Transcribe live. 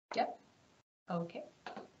Yep. Okay.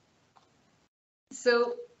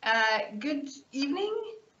 So, good evening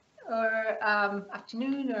or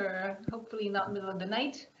afternoon, or hopefully not middle of the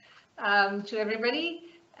night, to everybody,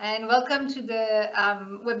 and welcome to the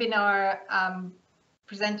webinar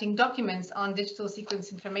presenting documents on digital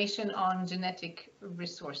sequence information on genetic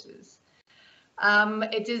resources.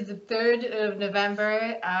 It is the 3rd of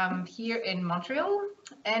November here in Montreal,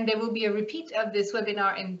 and there will be a repeat of this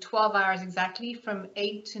webinar in 12 hours exactly from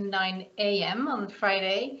 8 to 9 a.m. on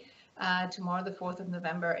Friday, tomorrow the 4th of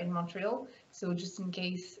November in Montreal. So just in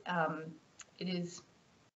case it is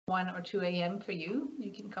 1 or 2 a.m. for you,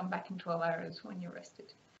 you can come back in 12 hours when you're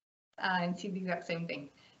rested and see the exact same thing.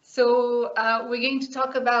 So we're going to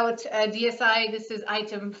talk about DSI. This is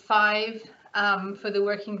item 5 for the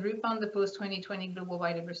working group on the post-2020 Global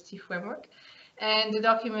Biodiversity Framework. And the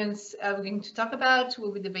documents we're going to talk about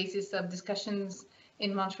will be the basis of discussions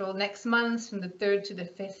in Montreal next month from the 3rd to the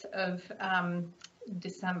 5th of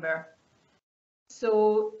December.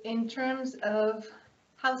 So in terms of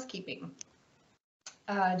housekeeping,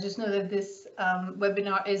 just know that this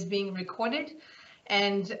webinar is being recorded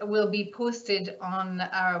and will be posted on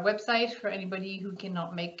our website for anybody who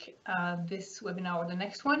cannot make this webinar or the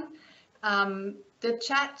next one. The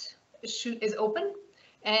chat is open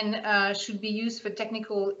and should be used for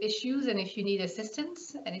technical issues and if you need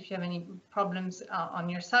assistance and if you have any problems on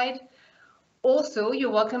your side. Also,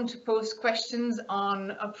 you're welcome to post questions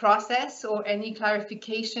on a process or any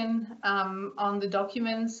clarification on the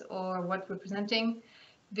documents or what we're presenting.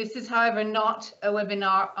 This is, however, not a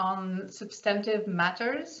webinar on substantive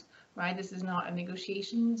matters, right? This is not a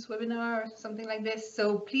negotiations webinar or something like this.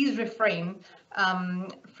 So please refrain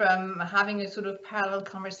from having a sort of parallel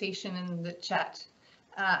conversation in the chat,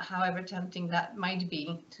 however tempting that might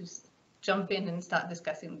be to jump in and start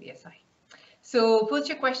discussing the DSI. So post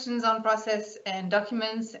your questions on process and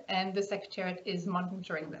documents, and the Secretariat is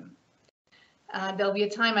monitoring them. There'll be a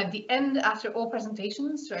time at the end after all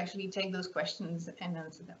presentations to actually take those questions and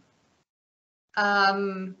answer them.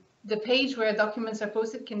 The page where documents are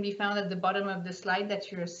posted can be found at the bottom of the slide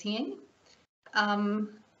that you're seeing. And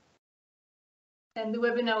the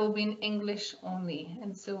webinar will be in English only,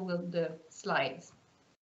 and so will the slides.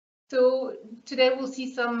 So today we'll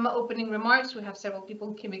see some opening remarks. We have several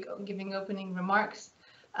people giving opening remarks.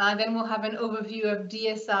 Then we'll have an overview of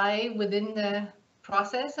DSI within the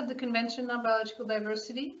process of the Convention on Biological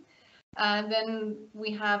Diversity. And then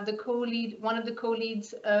we have the one of the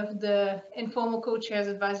co-leads of the Informal Co-Chairs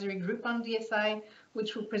Advisory Group on DSI,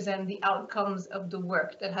 which will present the outcomes of the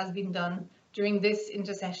work that has been done during this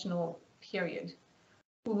intersessional period.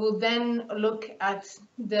 We will then look at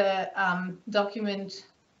the document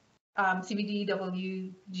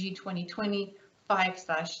CBDWG 2020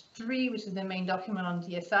 5/3, which is the main document on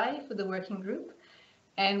DSI for the working group.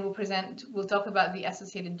 And we'll talk about the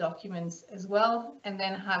associated documents as well, and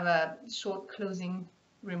then have a short closing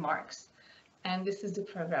remarks. And this is the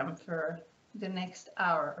program for the next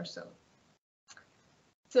hour or so.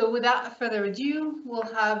 So without further ado,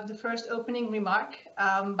 we'll have the first opening remark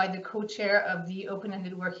by the co-chair of the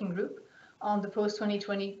open-ended working group on the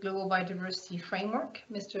post-2020 Global Biodiversity Framework,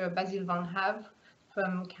 Mr. Basile Van Have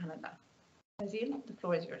from Canada. Basile, the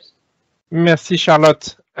floor is yours. Merci,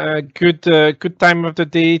 Charlotte. Good time of the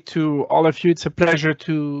day to all of you. It's a pleasure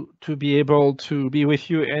to be able to be with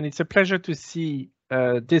you, and it's a pleasure to see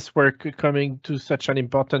this work coming to such an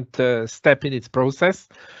important step in its process.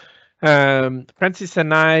 Francis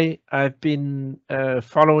and I have been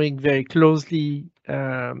following very closely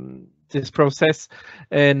this process,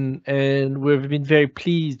 and we've been very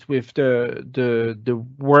pleased with the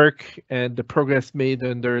work and the progress made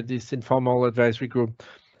under this informal advisory group.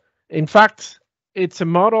 In fact, it's a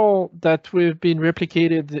model that we've been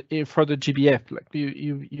replicated for the GBF. Like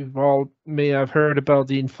you've all may have heard about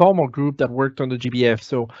the informal group that worked on the GBF.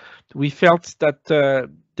 So we felt that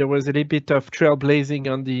there was a little bit of trailblazing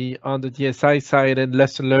on the DSI side and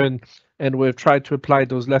lesson learned, and we've tried to apply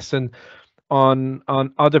those lessons on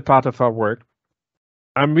other part of our work.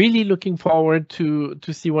 I'm really looking forward to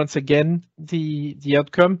see once again the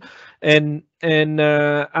outcome, and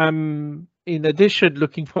I'm in addition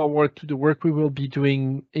looking forward to the work we will be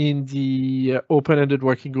doing in the open-ended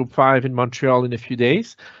working group 5 in Montreal in a few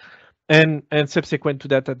days, and subsequent to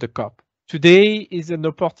that at the COP. Today is an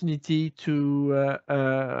opportunity to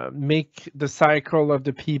make the cycle of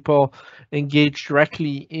the people engaged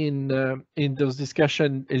directly in those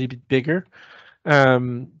discussions a little bit bigger.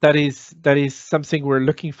 That is something we're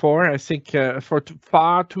looking for. I think for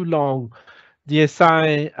far too long,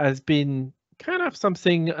 DSI has been kind of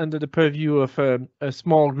something under the purview of a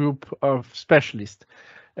small group of specialists.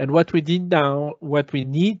 And what we need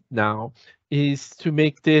now is to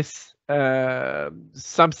make this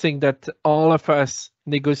something that all of us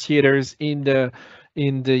negotiators in the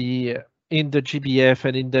GBF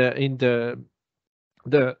and in the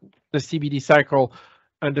CBD cycle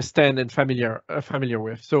understand and familiar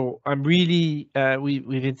with. So I'm really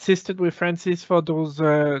we've insisted with Francis for those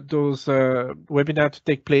webinars to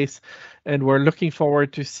take place, and we're looking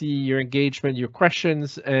forward to see your engagement, your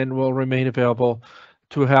questions, and we'll remain available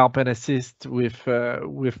to help and assist with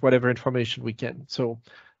whatever information we can. So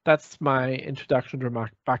that's my introduction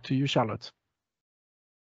remark. Back to you, Charlotte.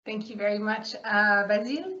 Thank you very much,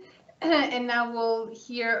 Basile. And now we'll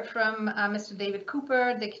hear from Mr. David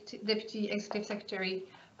Cooper, the Deputy Executive Secretary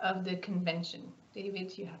of the Convention.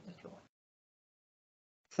 David, you have the floor.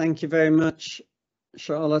 Thank you very much,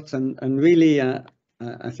 Charlotte. And really, I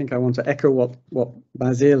think I want to echo what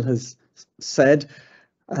Basile has said.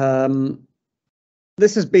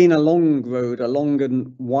 This has been a long road, a long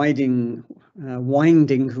and winding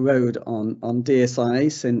road on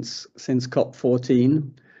DSI since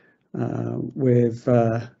COP14, with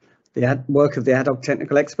the work of the ad hoc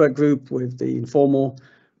technical expert group, with the informal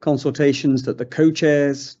consultations that the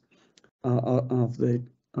co-chairs of the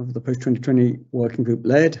post-2020 working group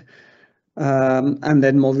led, and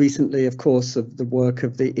then more recently, of course, of the work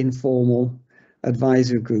of the informal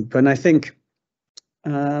advisory group. And I think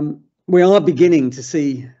we are beginning to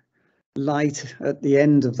see light at the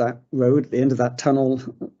end of that road, at the end of that tunnel,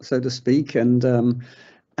 so to speak, and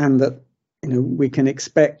that we can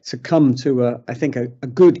expect to come to I think a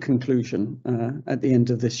good conclusion at the end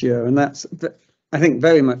of this year. And that's, I think,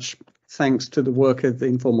 very much thanks to the work of the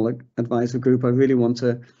informal advisory group. I really want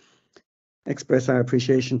to express our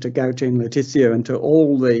appreciation to Gaute and Laetitia and to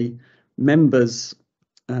all the members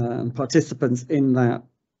and participants in that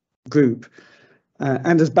group.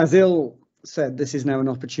 And as Basile said, this is now an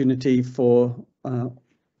opportunity for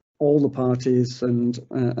all the parties and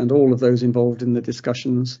all of those involved in the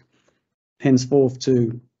discussions henceforth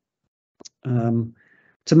to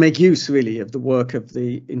make use really of the work of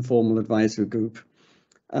the informal advisory group.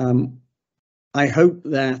 I hope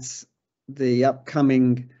that the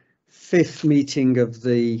upcoming 5th meeting of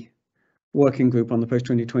the working group on the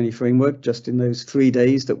post-2020 framework, just in those 3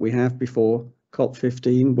 days that we have before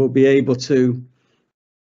COP15, will be able to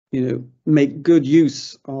make good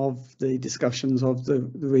use of the discussions, of the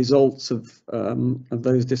results of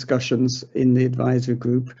those discussions in the advisory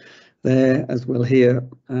group. There, as we'll hear,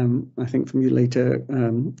 I think from you later,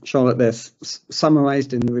 Charlotte, they're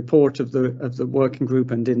summarised in the report of the working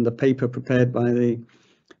group and in the paper prepared by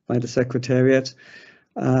the Secretariat.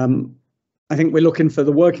 I think we're looking for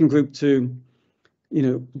the working group to,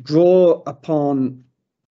 draw upon,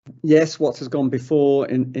 yes, what has gone before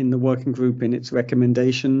in the working group in its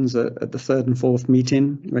recommendations at the 3rd and 4th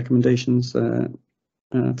meeting, recommendations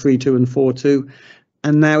 3.2 and 4.2.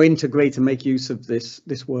 And now integrate and make use of this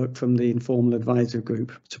work from the informal advisory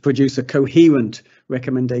group to produce a coherent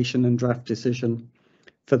recommendation and draft decision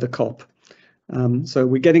for the COP. So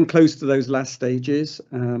we're getting close to those last stages.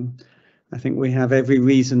 I think we have every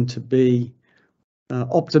reason to be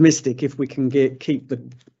optimistic if we can keep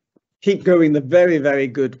going the very, very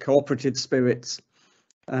good cooperative spirits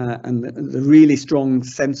and the really strong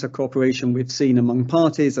sense of cooperation we've seen among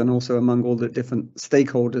parties and also among all the different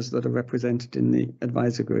stakeholders that are represented in the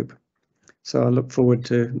advisory group. So I look forward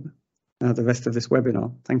to the rest of this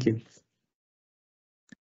webinar. Thank you.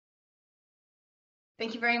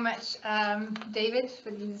 Thank you very much, David,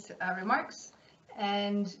 for these remarks.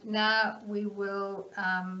 And now we will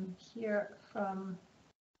hear from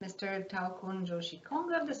Mr. Taokun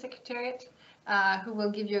Joshi-Kongo of the Secretariat, who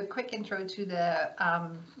will give you a quick intro to the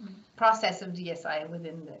process of DSI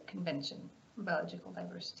within the Convention on Biological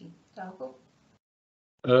Diversity. Taoko?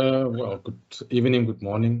 Well, good evening, good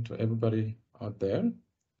morning to everybody out there.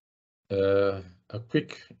 A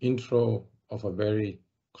quick intro of a very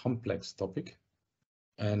complex topic.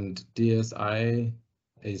 And DSI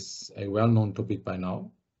is a well-known topic by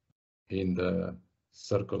now in the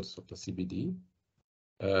circles of the CBD.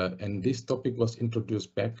 And this topic was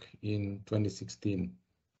introduced back in 2016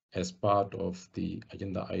 as part of the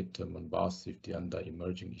agenda item on biosafety under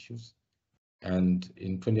emerging issues. And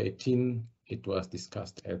in 2018, it was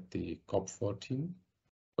discussed at the COP14,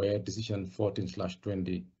 where decision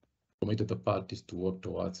 14/20 committed the parties to work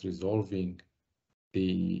towards resolving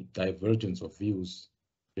the divergence of views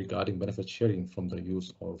regarding benefit sharing from the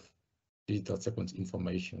use of digital sequence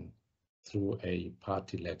information through a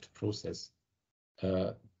party-led process.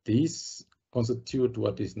 These constitute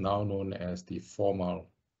what is now known as the formal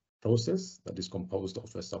process that is composed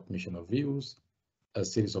of a submission of views, a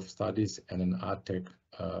series of studies and an ARTEC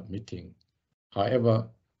meeting. However,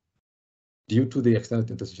 due to the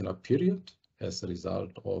extended interstitial period as a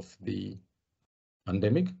result of the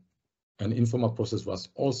pandemic, an informal process was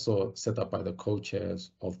also set up by the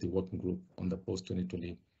co-chairs of the working group on the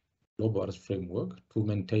post-2020 global health framework to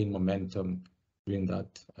maintain momentum during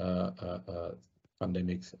that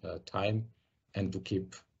pandemic time and to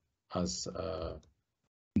keep us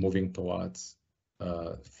moving towards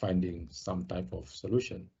finding some type of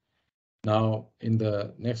solution. Now, in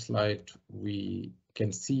the next slide, we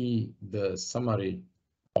can see the summary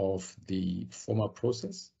of the formal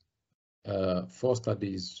process. 4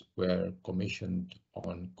 studies were commissioned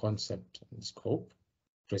on concept and scope,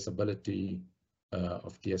 traceability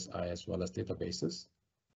of DSI as well as databases.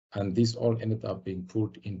 And these all ended up being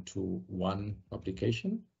put into one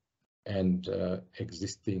publication, and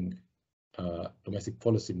existing domestic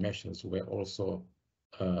policy measures were also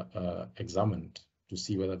examined to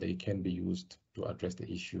see whether they can be used to address the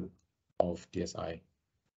issue of DSI.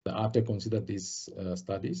 The ARTEC considered these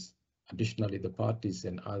studies. Additionally, the parties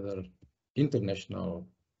and other international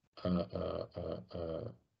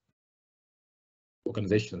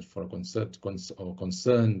organizations for concerned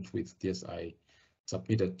with DSI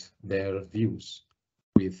submitted their views,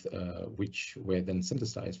 with which were then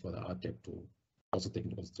synthesized for the ARTEC to also take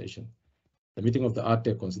into consideration. The meeting of the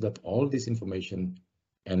ARTEC considered all this information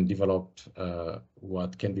and developed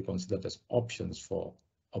what can be considered as options for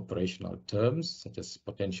operational terms, such as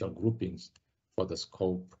potential groupings for the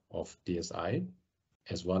scope of DSI,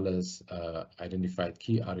 as well as identified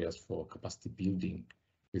key areas for capacity building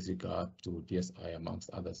with regard to DSI, amongst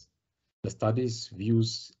others. The studies,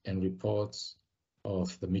 views, and reports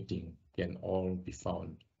of the meeting can all be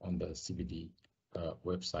found on the CBD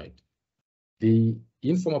website. The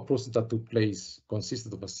informal process that took place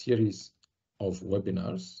consisted of a series of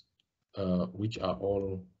webinars, which are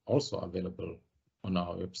all also available on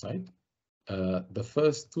our website. The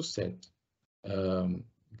first 2 sets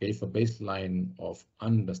gave a baseline of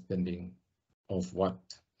understanding of what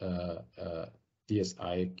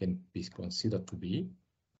DSI can be considered to be,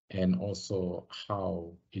 and also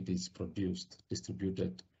how it is produced,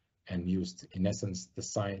 distributed, and used. In essence, the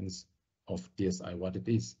science of DSI, what it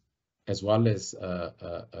is, as well as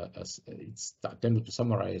it's attempted to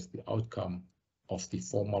summarize the outcome of the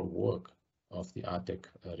formal work of the ARTEC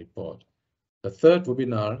report. The third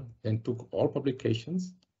webinar then took all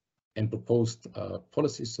publications and proposed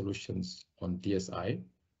policy solutions on DSI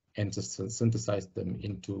and to synthesize them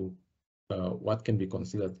into what can be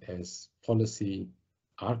considered as policy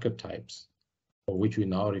archetypes, or which we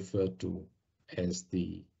now refer to as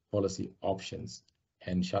the policy options.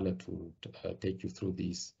 And Charlotte will take you through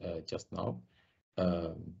these just now.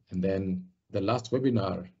 And then the last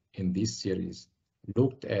webinar in this series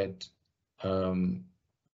looked at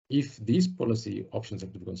if these policy options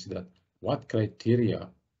have to be considered, what criteria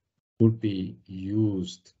would be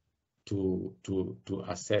used to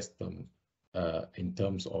assess them in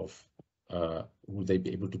terms of will they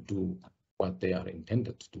be able to do what they are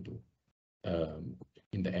intended to do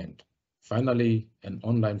in the end. Finally, an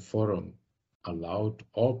online forum allowed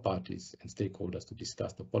all parties and stakeholders to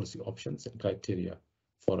discuss the policy options and criteria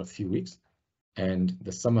for a few weeks, and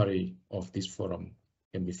the summary of this forum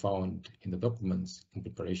can be found in the documents in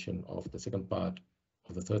preparation of the second part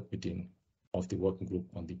of the third meeting of the working group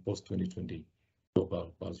on the post-2020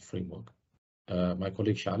 global health framework. My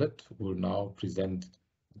colleague Charlotte will now present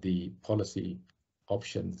the policy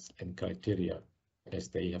options and criteria as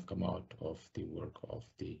they have come out of the work of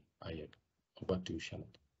the IEC. Over to you,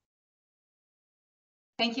 Charlotte.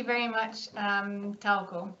 Thank you very much,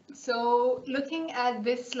 Tauko. So looking at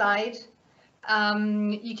this slide,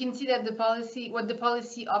 you can see that what the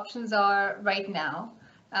policy options are right now.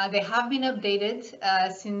 They have been updated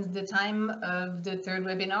since the time of the third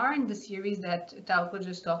webinar in the series that Tauko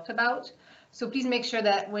just talked about. So please make sure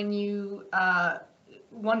that when you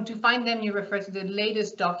want to find them, you refer to the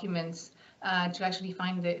latest documents to actually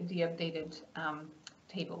find the updated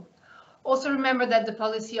table. Also remember that the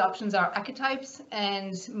policy options are archetypes,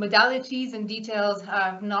 and modalities and details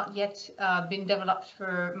have not yet been developed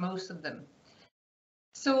for most of them.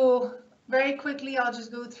 So very quickly, I'll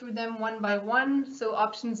just go through them one by one. So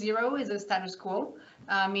option 0 is a status quo,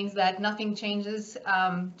 means that nothing changes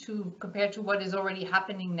compared to what is already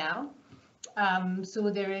happening now.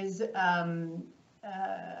 So there is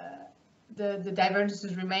the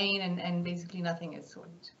divergences remain, and basically nothing is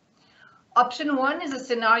sorted. Option 1 is a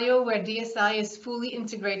scenario where DSI is fully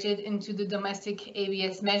integrated into the domestic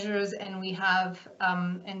ABS measures, and we have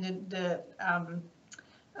the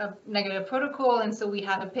Nagoya protocol, and so we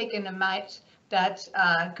have a PIC and a MIT that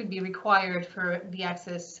could be required for the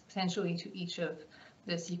access potentially to each of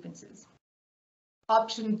the sequences.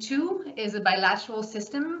 Option 2 is a bilateral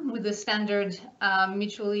system with the standard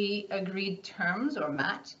mutually agreed terms, or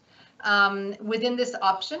MAT. Within this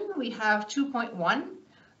option, we have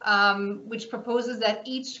 2.1, which proposes that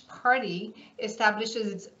each party establishes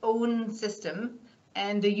its own system,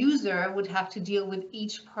 and the user would have to deal with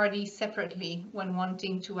each party separately when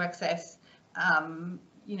wanting to access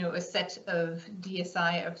a set of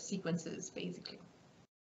DSI of sequences, basically.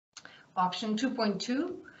 Option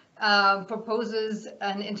 2.2 proposes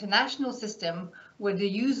an international system where the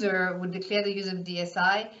user would declare the use of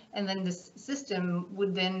DSI, and then this system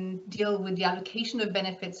would then deal with the allocation of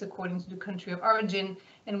benefits according to the country of origin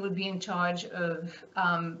and would be in charge of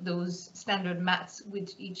those standard MATs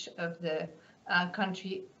with each of the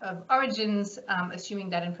country of origins, assuming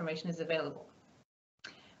that information is available.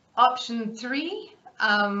 Option 3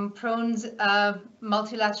 prones a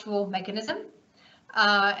multilateral mechanism.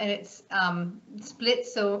 And it's split,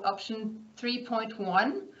 so option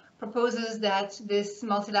 3.1 proposes that this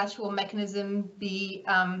multilateral mechanism be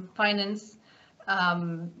financed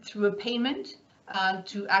through a payment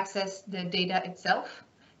to access the data itself.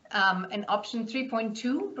 And option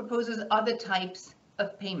 3.2 proposes other types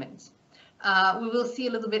of payments. We will see a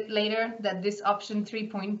little bit later that this option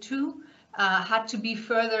 3.2 had to be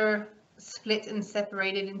further split and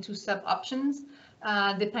separated into sub-options,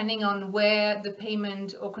 depending on where the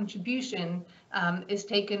payment or contribution is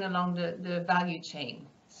taken along the value chain.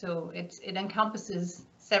 So it encompasses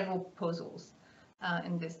several proposals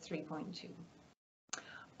in this 3.2.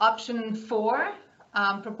 Option 4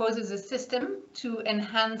 proposes a system to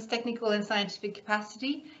enhance technical and scientific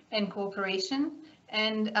capacity and cooperation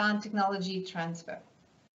and technology transfer.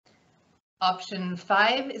 Option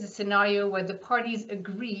 5 is a scenario where the parties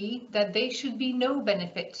agree that there should be no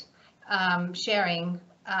benefit sharing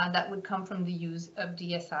that would come from the use of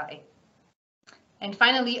DSI. And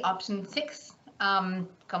finally, option 6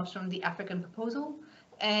 comes from the African proposal,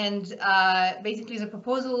 and basically is a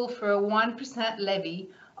proposal for a 1% levy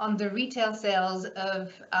on the retail sales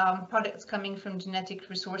of products coming from genetic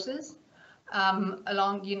resources,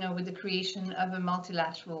 along, with the creation of a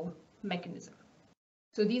multilateral mechanism.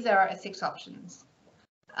 So these are our 6 options.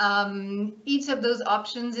 Each of those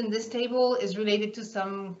options in this table is related to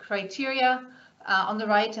some criteria on the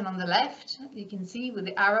right and on the left, you can see with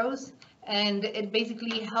the arrows, and it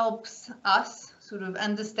basically helps us sort of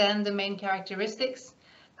understand the main characteristics,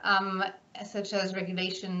 such as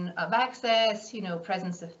regulation of access,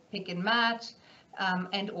 presence of pick and match,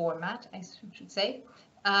 and/or MAT, I should say,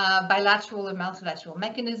 bilateral or multilateral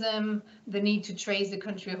mechanism, the need to trace the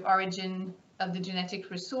country of origin of the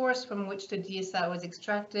genetic resource from which the DSI was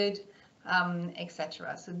extracted,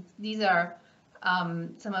 etc. So these are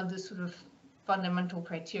some of the sort of fundamental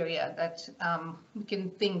criteria that we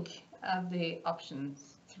can think of the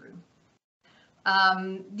options through.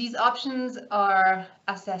 These options are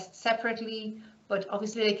assessed separately, but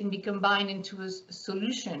obviously they can be combined into a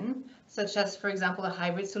solution, such as, for example, a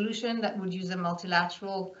hybrid solution that would use a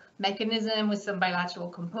multilateral mechanism with some bilateral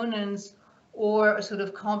components, or a sort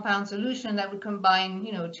of compound solution that would combine,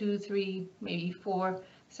 2, 3, maybe 4,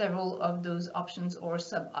 several of those options or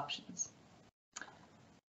sub-options.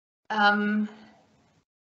 The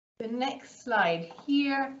next slide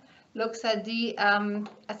here looks at the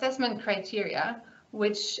assessment criteria,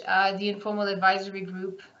 which the informal advisory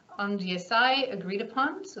group on DSI agreed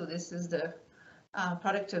upon. So this is the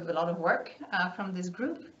product of a lot of work from this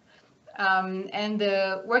group. And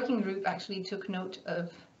the working group actually took note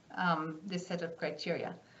of this set of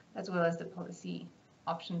criteria, as well as the policy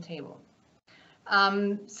option table.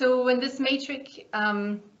 So in this matrix,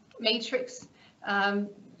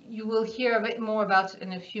 you will hear a bit more about it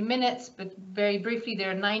in a few minutes, but very briefly,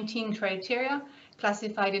 there are 19 criteria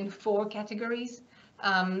classified in 4 categories.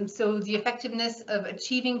 So the effectiveness of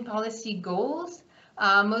achieving policy goals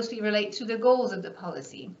mostly relate to the goals of the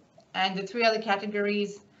policy. And the 3 other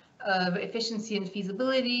categories of efficiency and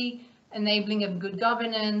feasibility, enabling of good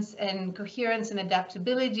governance, and coherence and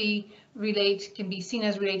adaptability can be seen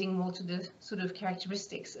as relating more to the sort of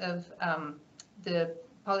characteristics of the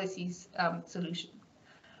policy's solution.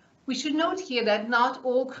 We should note here that not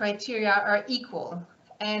all criteria are equal,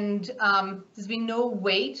 and there's been no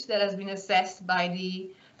weight that has been assessed by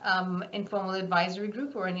the informal advisory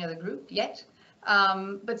group or any other group yet.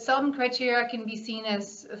 But some criteria can be seen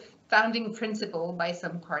as a founding principle by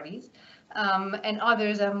some parties, and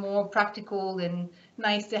others are more practical and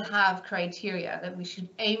nice to have criteria that we should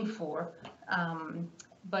aim for,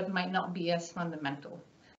 but might not be as fundamental.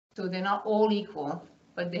 So they're not all equal,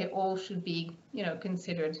 but they all should be,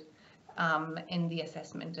 considered in the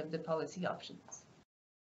assessment of the policy options.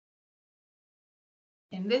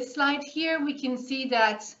 In this slide here, we can see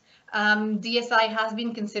that DSI has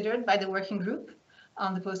been considered by the working group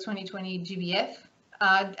on the post-2020 GBF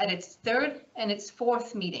at its third and its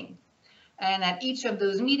fourth meeting. And at each of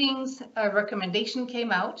those meetings, a recommendation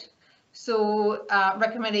came out. So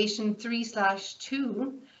recommendation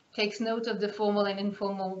 3/2 takes note of the formal and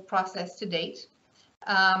informal process to date.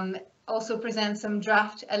 Also presents some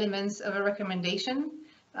draft elements of a recommendation,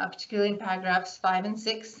 particularly in paragraphs 5 and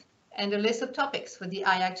 6, and a list of topics for the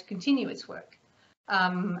IAG to continue its work,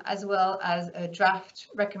 as well as a draft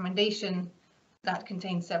recommendation that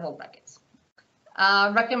contains several brackets.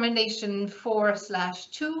 Recommendation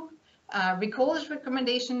 4/2 recalls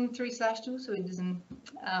recommendation 3/2, so it doesn't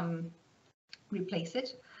replace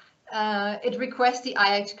it. It requests the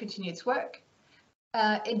IAG to continue its work.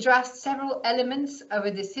 It drafts several elements of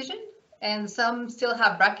a decision, and some still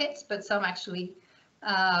have brackets, but some actually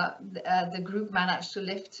the group managed to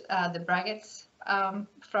lift the brackets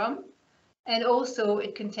from. And also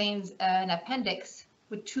it contains an appendix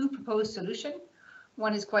with 2 proposed solutions.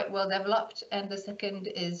 One is quite well developed, and the second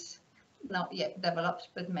is not yet developed,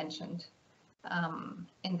 but mentioned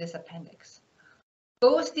in this appendix.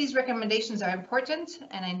 Both these recommendations are important,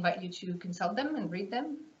 and I invite you to consult them and read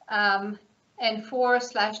them. And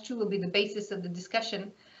 4/2 will be the basis of the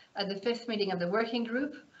discussion at the 5th meeting of the working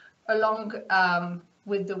group, along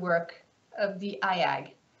with the work of the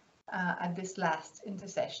IAG at this last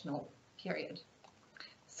intersessional period.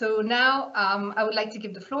 So now I would like to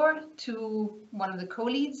give the floor to one of the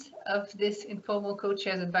co-leads of this informal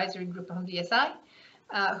co-chairs advisory group on DSI,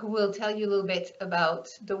 who will tell you a little bit about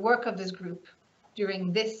the work of this group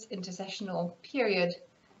during this intersessional period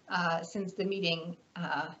since the meeting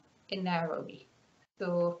in Nairobi.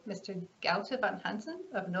 So Mr. Gaute van Hansen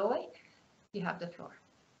of Norway, you have the floor.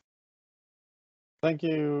 Thank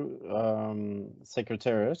you,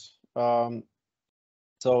 Secretariat.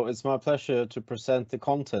 So it's my pleasure to present the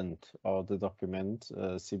content of the document,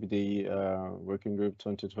 CBD Working Group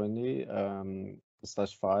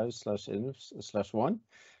 2020/5/INF/1,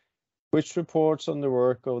 which reports on the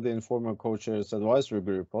work of the Informal Co-Chairs Advisory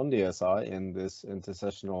Group on DSI in this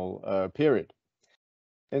intersessional period.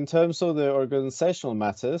 In terms of the organizational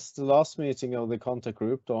matters, the last meeting of the contact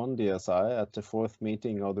group on DSI at the 4th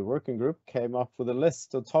meeting of the working group came up with a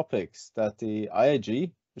list of topics that the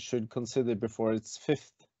IAG should consider before its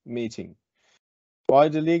 5th meeting. While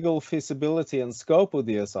the legal feasibility and scope of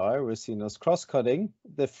DSI were seen as cross-cutting,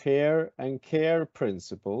 the fair and care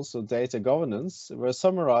principles of data governance were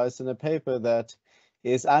summarized in a paper that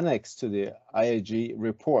is annexed to the IAG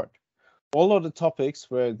report. All of the topics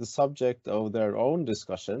were the subject of their own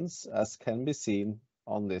discussions, as can be seen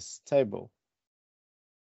on this table.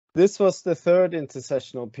 This was the 3rd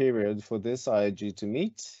intersessional period for this IAG to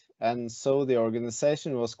meet, and so the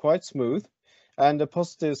organization was quite smooth, and a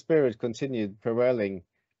positive spirit continued prevailing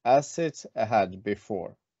as it had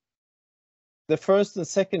before. The 1st and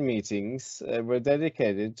 2nd meetings were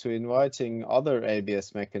dedicated to inviting other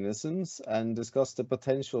ABS mechanisms and discussed the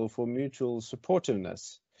potential for mutual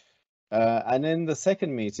supportiveness. And in the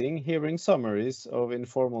 2nd meeting, hearing summaries of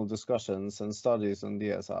informal discussions and studies on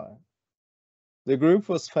DSI. The group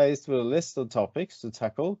was faced with a list of topics to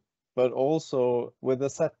tackle, but also with a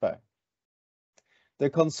setback. The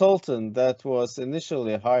consultant that was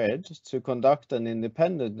initially hired to conduct an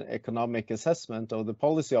independent economic assessment of the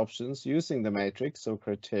policy options using the matrix of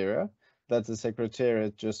criteria that the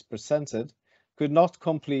Secretariat just presented could not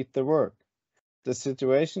complete the work. The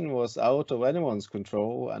situation was out of anyone's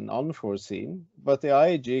control and unforeseen, but the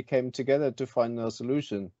IAG came together to find a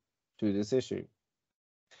solution to this issue.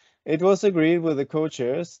 It was agreed with the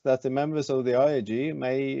co-chairs that the members of the IAG,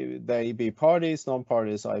 may they be parties,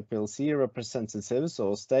 non-parties, IPLC representatives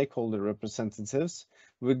or stakeholder representatives,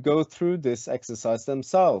 would go through this exercise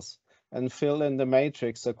themselves and fill in the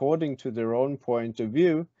matrix according to their own point of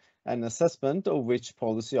view and assessment of which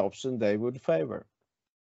policy option they would favor.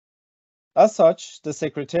 As such, the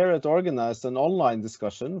Secretariat organized an online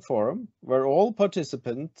discussion forum where all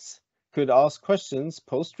participants could ask questions,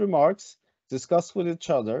 post remarks, discuss with each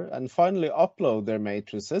other, and finally upload their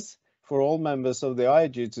matrices for all members of the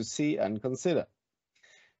IAG to see and consider.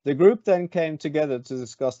 The group then came together to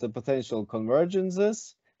discuss the potential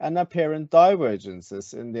convergences and apparent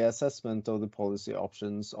divergences in the assessment of the policy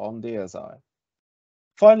options on DSI.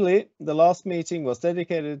 Finally, the last meeting was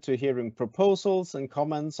dedicated to hearing proposals and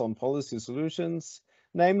comments on policy solutions,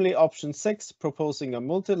 namely option 6, proposing a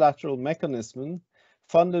multilateral mechanism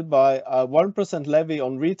funded by a 1% levy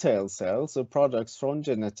on retail sales of products from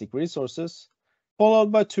genetic resources,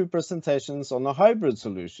 followed by 2 presentations on a hybrid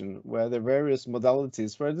solution where the various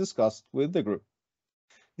modalities were discussed with the group.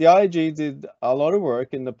 The IAG did a lot of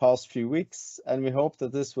work in the past few weeks, and we hope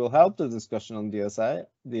that this will help the discussion on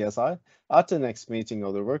DSI at the next meeting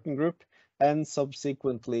of the working group and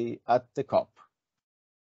subsequently at the COP.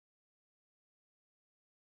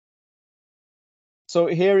 So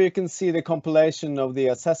here you can see the compilation of the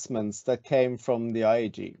assessments that came from the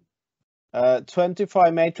IAG.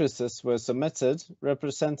 25 matrices were submitted,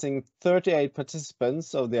 representing 38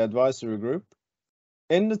 participants of the advisory group.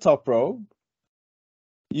 In the top row,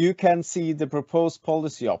 you can see the proposed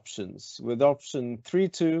policy options, with option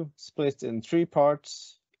 3.2 split in 3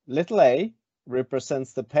 parts. Little a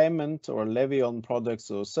represents the payment or levy on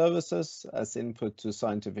products or services as input to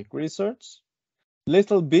scientific research.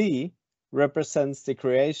 Little b represents the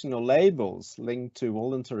creation of labels linked to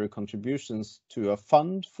voluntary contributions to a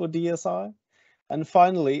fund for DSI. And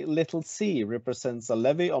finally, little c represents a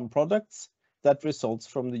levy on products that results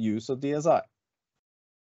from the use of DSI.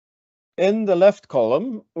 In the left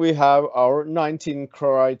column, we have our 19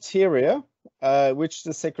 criteria, which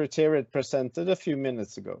the Secretariat presented a few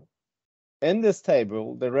minutes ago. In this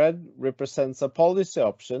table, the red represents a policy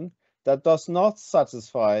option that does not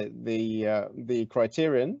satisfy the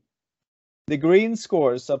criterion. The green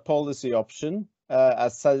scores a policy option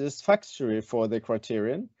as satisfactory for the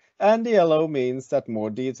criterion, and the yellow means that more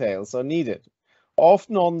details are needed,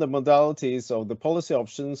 often on the modalities of the policy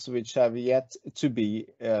options which have yet to be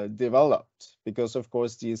developed, because of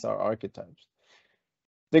course these are archetypes.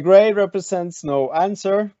 The gray represents no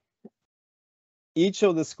answer. Each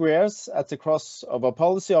of the squares at the cross of a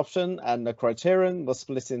policy option and a criterion was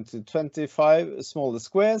split into 25 smaller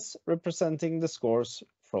squares, representing the scores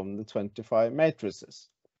from the 25 matrices.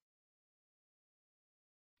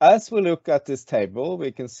 As we look at this table,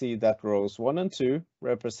 we can see that rows 1 and 2,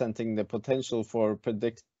 representing the potential for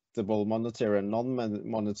predictable monetary and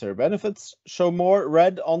non-monetary benefits, show more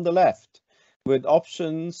red on the left, with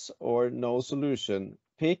options or no solution,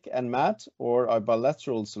 PIC and MAT, or a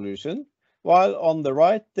bilateral solution, while on the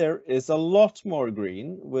right there is a lot more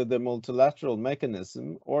green with the multilateral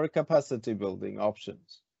mechanism or capacity building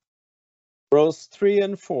options. Rows 3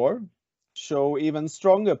 and 4 show even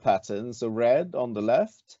stronger patterns of red on the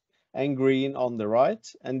left and green on the right,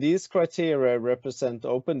 and these criteria represent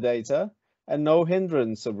open data and no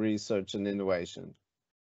hindrance of research and innovation.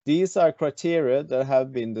 These are criteria that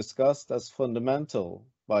have been discussed as fundamental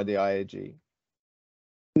by the IAG.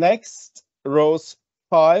 Next, rows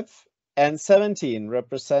 5 and 17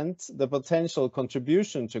 represent the potential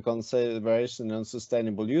contribution to conservation and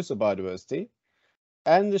sustainable use of biodiversity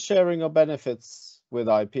and the sharing of benefits with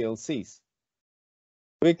IPLCs.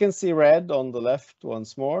 We can see red on the left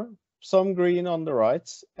once more, some green on the right,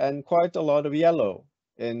 and quite a lot of yellow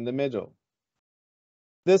in the middle.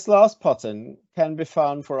 This last pattern can be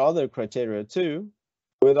found for other criteria too,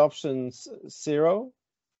 with options 0,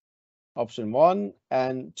 option 1,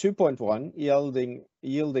 and 2.1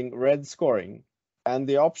 yielding red scoring, and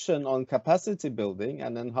the option on capacity building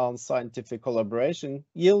and enhanced scientific collaboration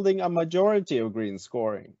yielding a majority of green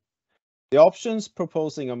scoring. The options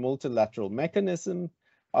proposing a multilateral mechanism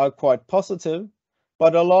are quite positive,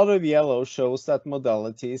 but a lot of yellow shows that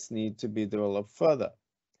modalities need to be developed further.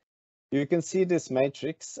 You can see this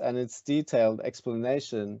matrix and its detailed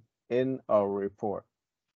explanation in our report.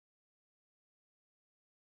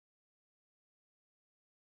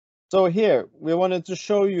 So here, we wanted to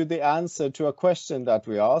show you the answer to a question that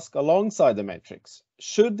we ask alongside the matrix.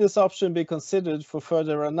 Should this option be considered for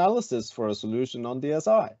further analysis for a solution on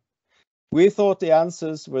DSI? We thought the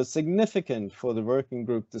answers were significant for the working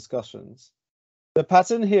group discussions. The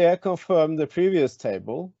pattern here confirmed the previous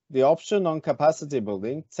table. The option on capacity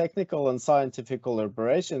building, technical and scientific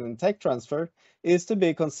collaboration, and tech transfer is to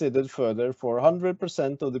be considered further for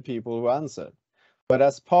 100% of the people who answered, but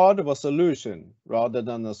as part of a solution rather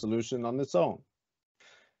than a solution on its own.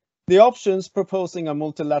 The options proposing a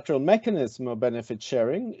multilateral mechanism of benefit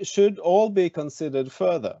sharing should all be considered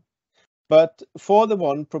further, but for the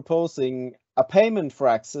one proposing a payment for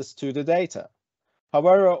access to the data.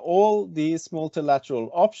 However, all these multilateral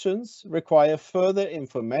options require further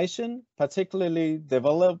information, particularly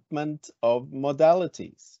development of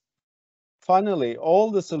modalities. Finally,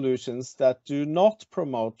 all the solutions that do not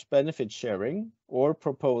promote benefit sharing or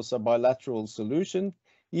propose a bilateral solution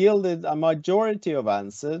yielded a majority of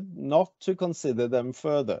answers not to consider them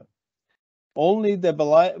further. Only the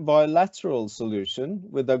bilateral solution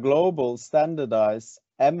with a global standardized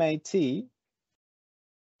MAT,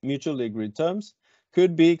 mutually agreed terms,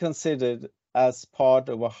 could be considered as part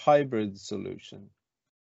of a hybrid solution.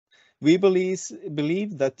 We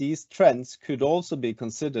believe that these trends could also be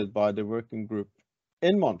considered by the working group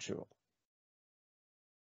in Montreal.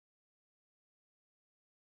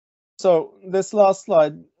 So this last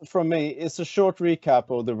slide from me is a short recap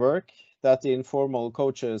of the work that the Informal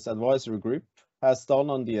Coaches Advisory Group has done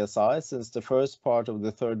on DSI since the first part of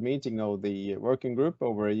the third meeting of the working group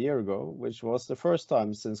over a year ago, which was the first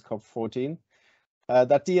time since COP14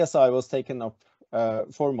 that DSI was taken up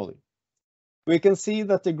formally. We can see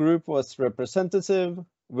that the group was representative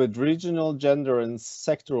with regional, gender and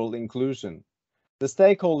sectoral inclusion. The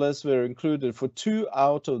stakeholders were included for 2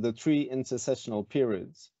 out of the 3 intersessional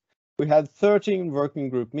periods. We had 13 working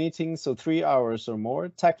group meetings, so 3 hours or more,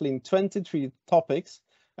 tackling 23 topics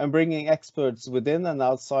and bringing experts within and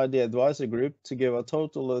outside the advisory group to give a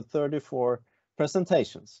total of 34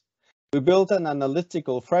 presentations. We built an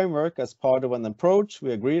analytical framework as part of an approach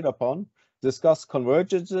we agreed upon, discussed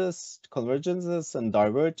convergences and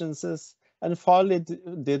divergences, and finally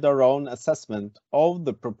did our own assessment of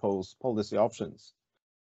the proposed policy options.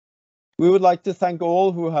 We would like to thank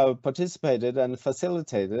all who have participated and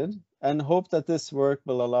facilitated, and hope that this work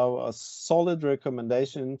will allow a solid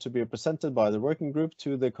recommendation to be presented by the working group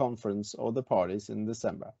to the conference of the parties in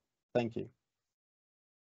December. Thank you.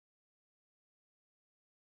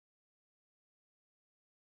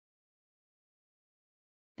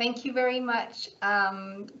 Thank you very much,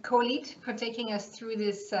 co-lead, for taking us through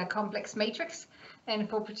this complex matrix and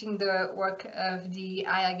for putting the work of the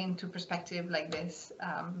IAG into perspective like this,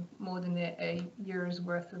 more than a year's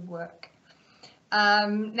worth of work.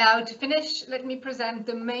 Now, to finish, let me present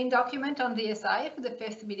the main document on DSI for the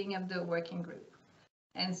 5th meeting of the working group.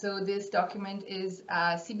 And so this document is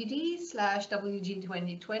CBD/WG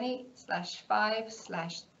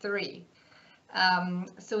 2020/5/3.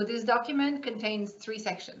 So this document contains 3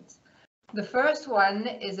 sections. The first one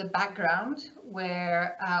is a background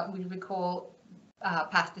where we recall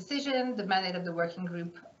past decision, the mandate of the working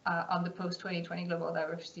group on the post-2020 Global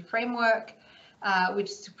Diversity Framework, which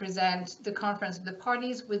is to present the conference of the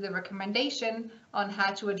parties with a recommendation on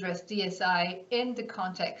how to address DSI in the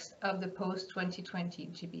context of the post-2020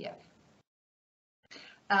 GBF.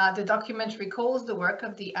 The document recalls the work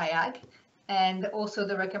of the IAG and also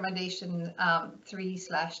the recommendation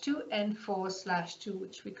 3/2 and 4/2,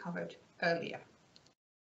 which we covered earlier.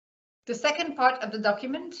 The second part of the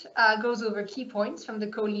document goes over key points from the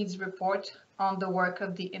co-lead's report on the work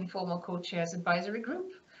of the Informal Co-Chairs Advisory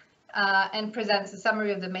Group and presents a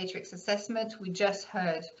summary of the matrix assessment we just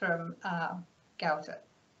heard from Gaute.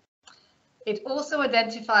 It also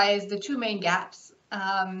identifies the 2 main gaps,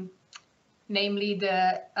 namely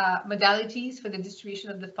the modalities for the distribution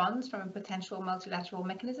of the funds from a potential multilateral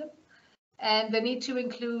mechanism, and the need to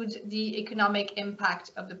include the economic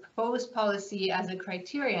impact of the proposed policy as a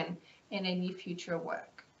criterion in any future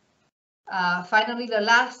work. Finally, the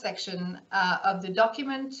last section of the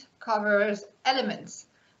document covers elements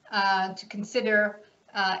to consider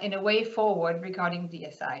in a way forward regarding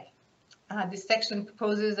DSI. This section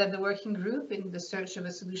proposes that the working group, in the search of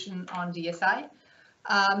a solution on DSI,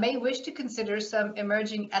 may wish to consider some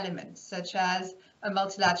emerging elements, such as a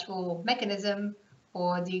multilateral mechanism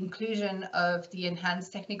or the inclusion of the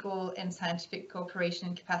enhanced technical and scientific cooperation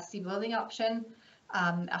and capacity building option,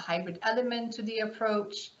 a hybrid element to the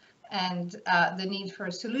approach, and the need for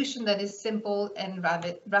a solution that is simple and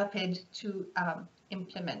rapid to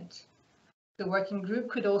implement. The working group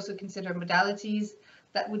could also consider modalities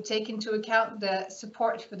that would take into account the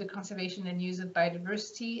support for the conservation and use of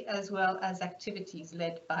biodiversity, as well as activities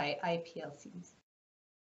led by IPLCs.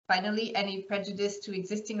 Finally, any prejudice to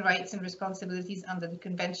existing rights and responsibilities under the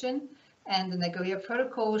Convention and the Nagoya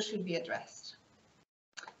Protocol should be addressed.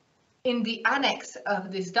 In the annex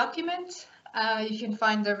of this document, you can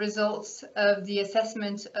find the results of the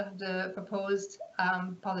assessment of the proposed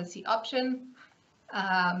policy option,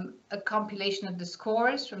 a compilation of the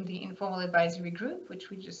scores from the Informal Advisory Group, which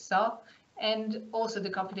we just saw, and also the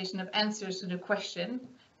compilation of answers to the question,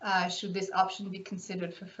 should this option be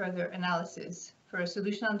considered for further analysis for a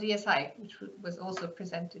solution on DSI, which was also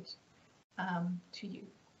presented to you.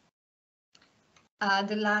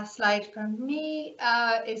 The last slide from me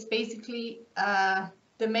is basically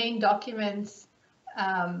the main documents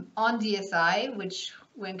on DSI, which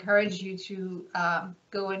we encourage you to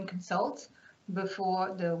go and consult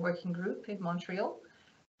before the working group in Montreal.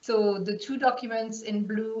 So the 2 documents in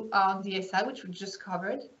blue on DSI, which we just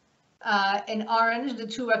covered. In orange, the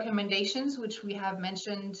 2 recommendations, which we have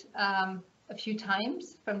mentioned a few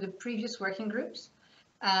times from the previous working groups,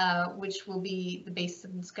 which will be the basis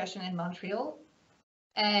of discussion in Montreal.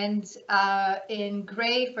 And in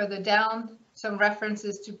gray, further down, some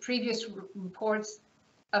references to previous reports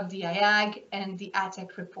of the IAG and the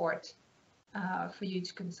ATEC report for you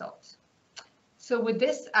to consult. So with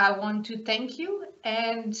this, I want to thank you,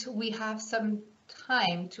 and we have some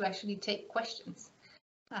time to actually take questions.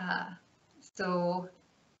 So,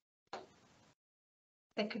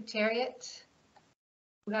 Secretariat,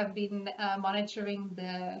 who have been monitoring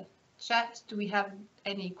the chat, do we have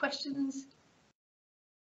any questions?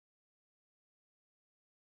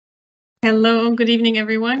 Hello, good evening,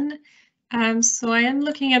 everyone. So I am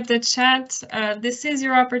looking at the chat. This is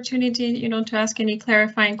your opportunity, to ask any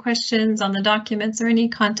clarifying questions on the documents or any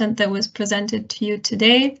content that was presented to you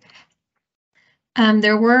today.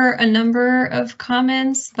 There were a number of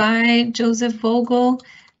comments by Joseph Vogel,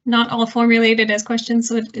 not all formulated as questions,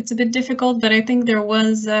 so it's a bit difficult, but I think there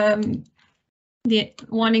was the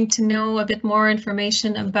wanting to know a bit more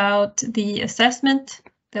information about the assessment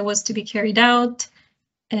that was to be carried out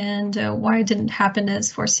and why it didn't happen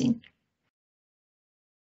as foreseen.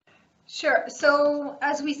 Sure. So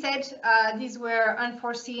as we said, these were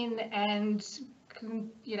unforeseen and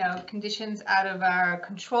conditions out of our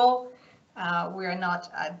control. We are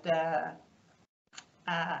not at the.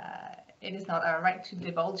 It is not our right to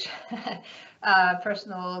divulge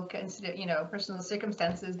personal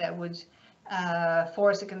circumstances that would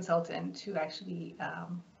force a consultant to actually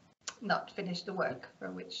not finish the work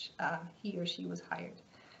for which he or she was hired.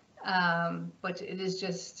 But it is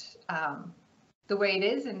just the way it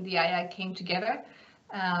is, and the IAG came together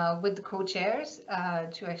with the co-chairs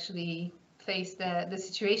to actually face the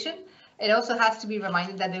situation. It also has to be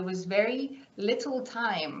reminded that there was very little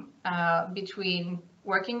time between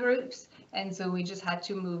working groups, and so we just had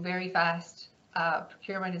to move very fast.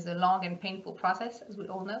 Procurement is a long and painful process, as we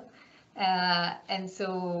all know. And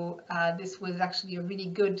so this was actually a really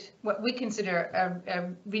good, what we consider a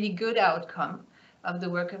really good outcome of the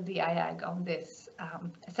work of the IAG on this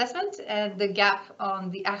assessment, and the gap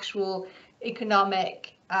on the actual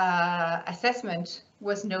economic assessment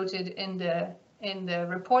was noted in the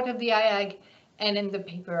report of the IAG and in the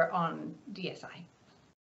paper on DSI.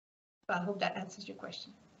 So I hope that answers your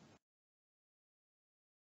question.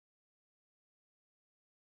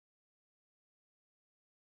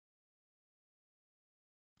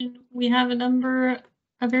 We have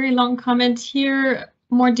a very long comment here,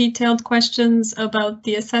 more detailed questions about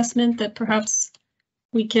the assessment that perhaps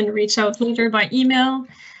we can reach out later by email.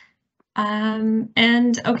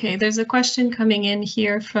 And okay, there's a question coming in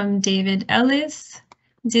here from David Ellis.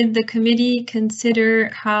 Did the committee consider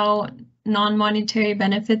how non-monetary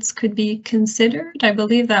benefits could be considered? I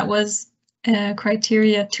believe that was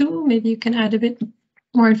criteria 2. Maybe you can add a bit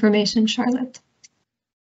more information, Charlotte.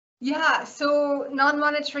 Yeah, so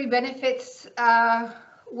non-monetary benefits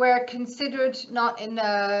were considered not in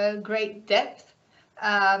great depth,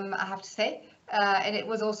 I have to say. And it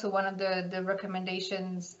was also one of the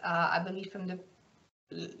recommendations, I believe, from the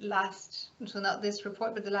last, so not this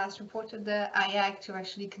report, but the last report of the IAG to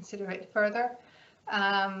actually consider it further.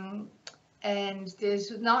 And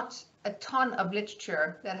there's not a ton of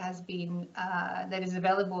literature that has been, that is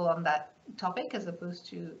available on that topic, as opposed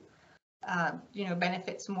to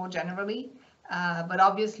benefits more generally. But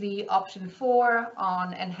obviously option 4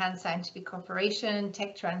 on enhanced scientific cooperation,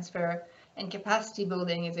 tech transfer, and capacity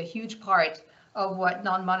building is a huge part of what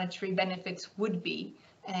non-monetary benefits would be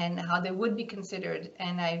and how they would be considered.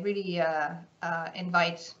 And I really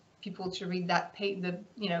invite people to read that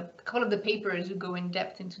a couple of the papers who go in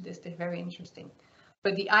depth into this. They're very interesting.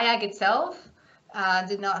 But the IAG itself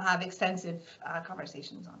did not have extensive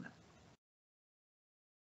conversations on that.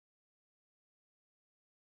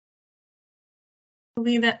 I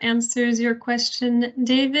believe that answers your question,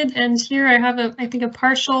 David. And here I have I think a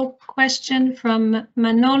partial question from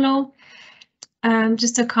Manolo.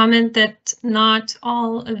 Just a comment that not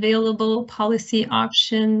all available policy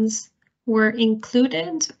options were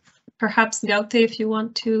included. Perhaps Gaute, if you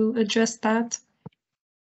want to address that.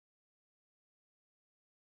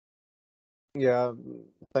 Yeah,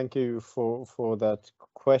 thank you for that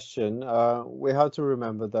question. We have to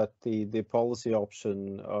remember that the policy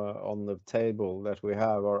option on the table that we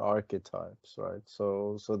have are archetypes, right?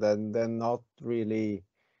 So then they're not really,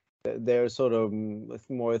 they're sort of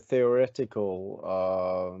more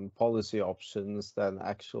theoretical policy options than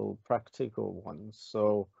actual practical ones.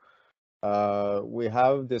 So we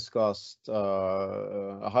have discussed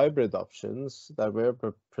hybrid options that were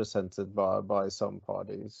presented by some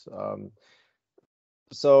parties.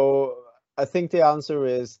 So I think the answer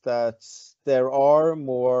is that there are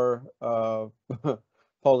more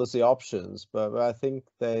policy options, but I think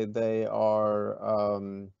they are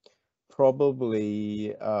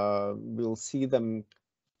probably we'll see them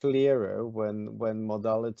clearer when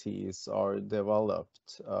modalities are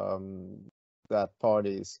developed, that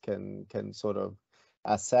parties can sort of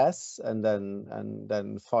assess and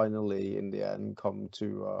then finally in the end come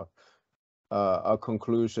to a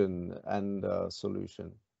conclusion and a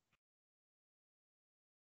solution.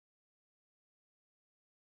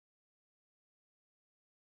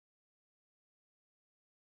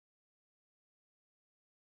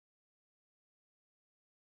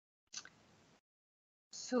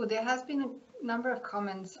 So there has been a number of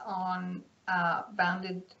comments on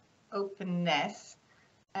bounded openness,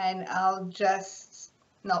 and I'll just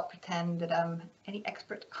not pretend that I'm any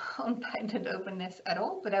expert on bounded openness at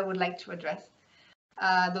all, but I would like to address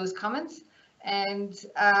those comments. And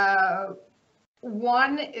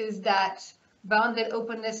one is that bounded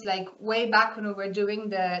openness, like way back when we were doing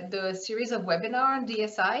the series of webinar on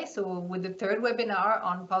DSI, so with the third webinar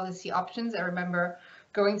on policy options, I remember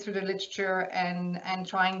going through the literature and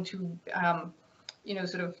trying to you know,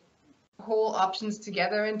 sort of whole options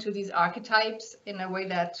together into these archetypes in a way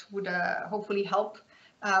that would hopefully help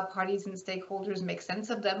parties and stakeholders make sense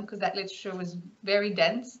of them, because that literature was very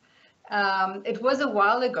dense. It was a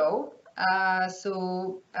while ago,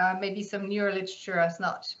 so maybe some newer literature has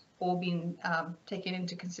not all been taken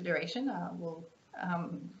into consideration. I will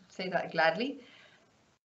say that gladly.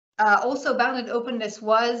 Also, bounded openness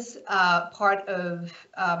was part of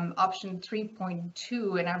option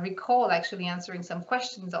 3.2, and I recall actually answering some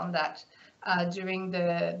questions on that during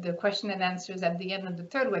the question and answers at the end of the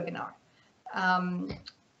third webinar.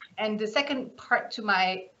 And the second part to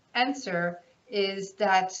my answer is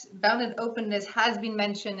that bounded openness has been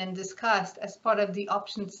mentioned and discussed as part of the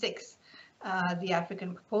option 6. The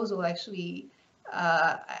African proposal actually,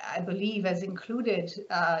 I believe, has included,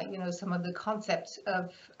 you know, some of the concepts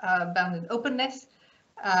of bounded openness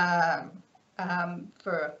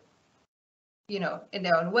for, you know, in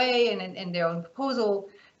their own way and in their own proposal,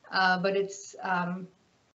 but it's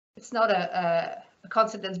not a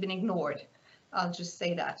concept that's been ignored. I'll just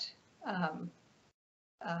say that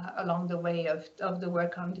along the way of the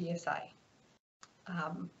work on DSI.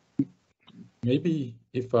 Maybe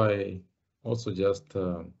if I also just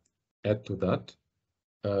add to that,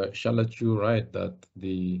 Charlotte, you're right that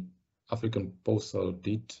the African proposal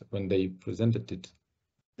did, when they presented it,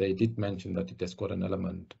 they did mention that it has got an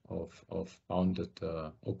element of bounded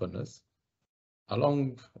openness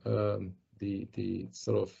along the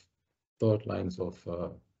sort of third lines of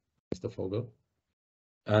Mr. Vogel.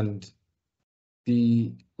 And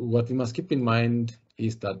what we must keep in mind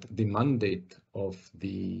is that the mandate of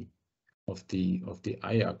the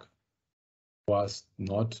IAC was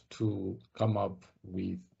not to come up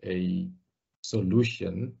with a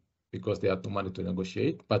solution because they had no money to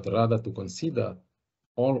negotiate, but rather to consider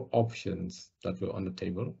all options that were on the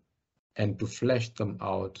table and to flesh them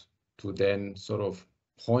out to then sort of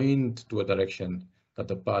point to a direction that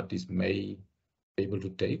the parties may be able to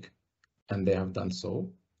take, and they have done so.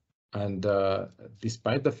 And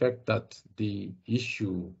despite the fact that the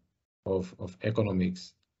issue of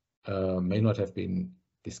economics may not have been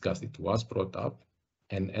discussed, it was brought up,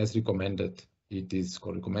 and as recommended, it is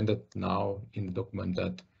recommended now in the document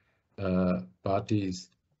that parties,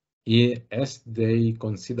 as they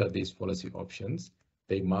consider these policy options,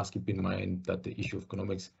 they must keep in mind that the issue of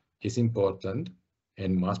economics is important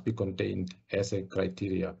and must be contained as a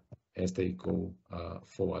criteria as they go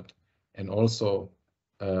forward. And also,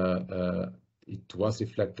 it was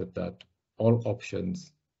reflected that all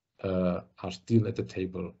options are still at the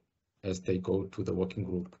table as they go to the working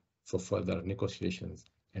group for further negotiations.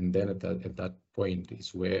 And then at that point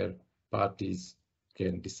is where parties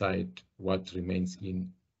can decide what remains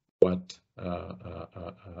in, what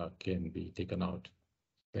can be taken out.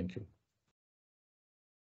 Thank you.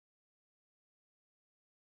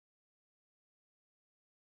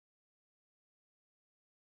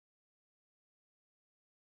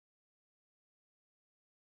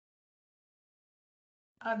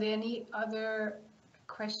 Are there any other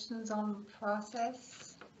questions on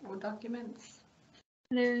process or documents?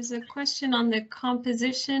 There's a question on the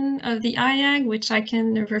composition of the IAG, which I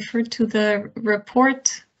can refer to the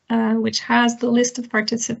report, which has the list of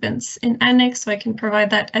participants in annex, so I can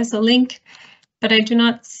provide that as a link, but I do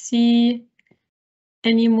not see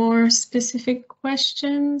any more specific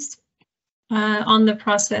questions on the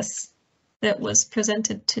process that was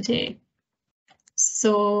presented today.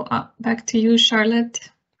 So back to you, Charlotte.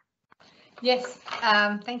 Yes,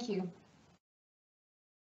 thank you.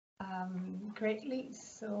 Greatly.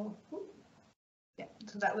 So, yeah,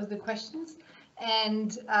 so that was the questions.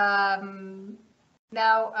 And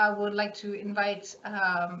now I would like to invite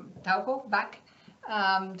Taupo back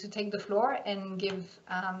to take the floor and give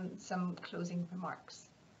some closing remarks.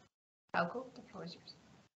 Tauko, the floor is yours.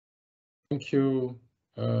 Thank you,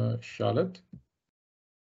 Charlotte.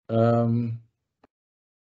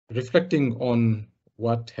 Reflecting on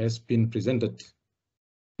what has been presented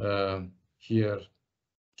here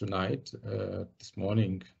tonight, this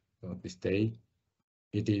morning, this day,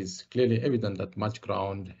 it is clearly evident that much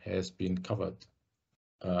ground has been covered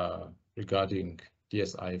regarding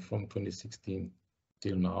DSI from 2016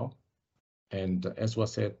 till now. And as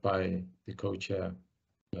was said by the co-chair,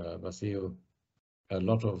 Vasil, a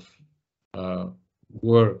lot of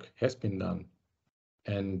work has been done.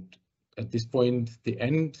 And at this point, the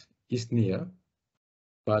end is near,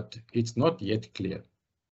 but it's not yet clear.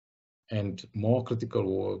 And more critical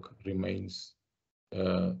work remains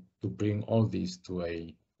to bring all this to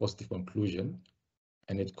a positive conclusion.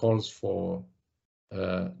 And it calls for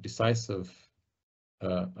decisive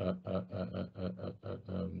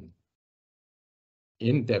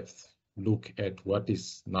in-depth look at what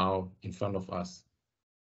is now in front of us.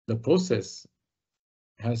 The process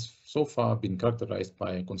has so far been characterized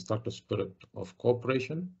by a constructive spirit of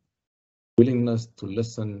cooperation, willingness to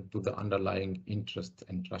listen to the underlying interests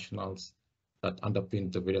and rationales that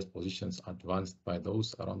underpin the various positions advanced by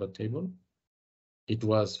those around the table. It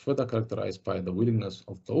was further characterized by the willingness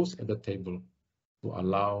of those at the table to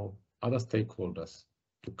allow other stakeholders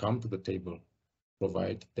to come to the table,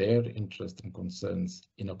 provide their interests and concerns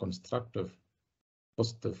in a constructive,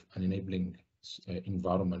 positive, and enabling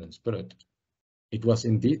environment and spirit. It was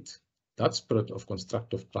indeed that spirit of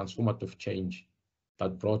constructive, transformative change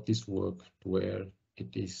that brought this work to where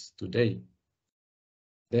it is today.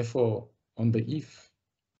 Therefore, on the eve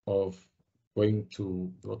of going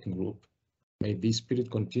to the working group, may this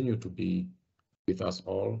spirit continue to be with us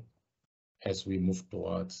all as we move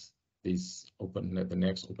towards this the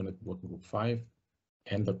next Open Working Group 5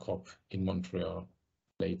 and the COP in Montreal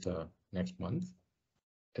later next month.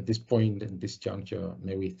 At this point, in this juncture,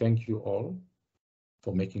 may we thank you all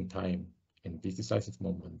for making time in this decisive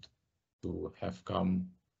moment to have come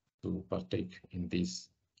to partake in this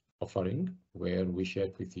offering, where we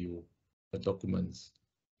shared with you the documents,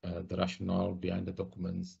 the rationale behind the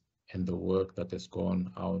documents, and the work that has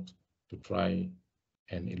gone out to try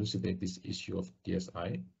and elucidate this issue of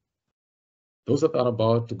DSI. Those that are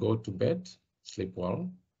about to go to bed, sleep well.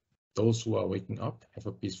 Those who are waking up, have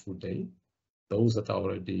a peaceful day. Those that are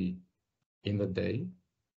already in the day,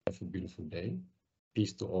 have a beautiful day.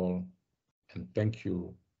 Peace to all, and thank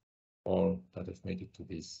you all that have made it to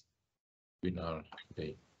this webinar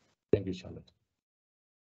today. Thank you, Charlotte.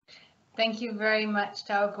 Thank you very much,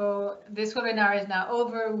 Tauko. This webinar is now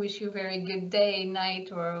over. Wish you a very good day,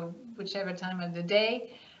 night, or whichever time of the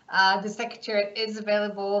day. The Secretariat is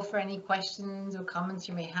available for any questions or comments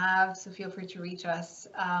you may have, so feel free to reach us.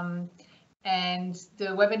 And the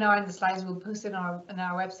webinar and the slides will post it on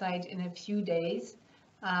our website in a few days.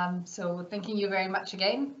 So thanking you very much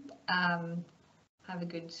again. Have a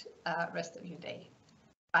good rest of your day.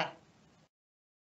 Bye.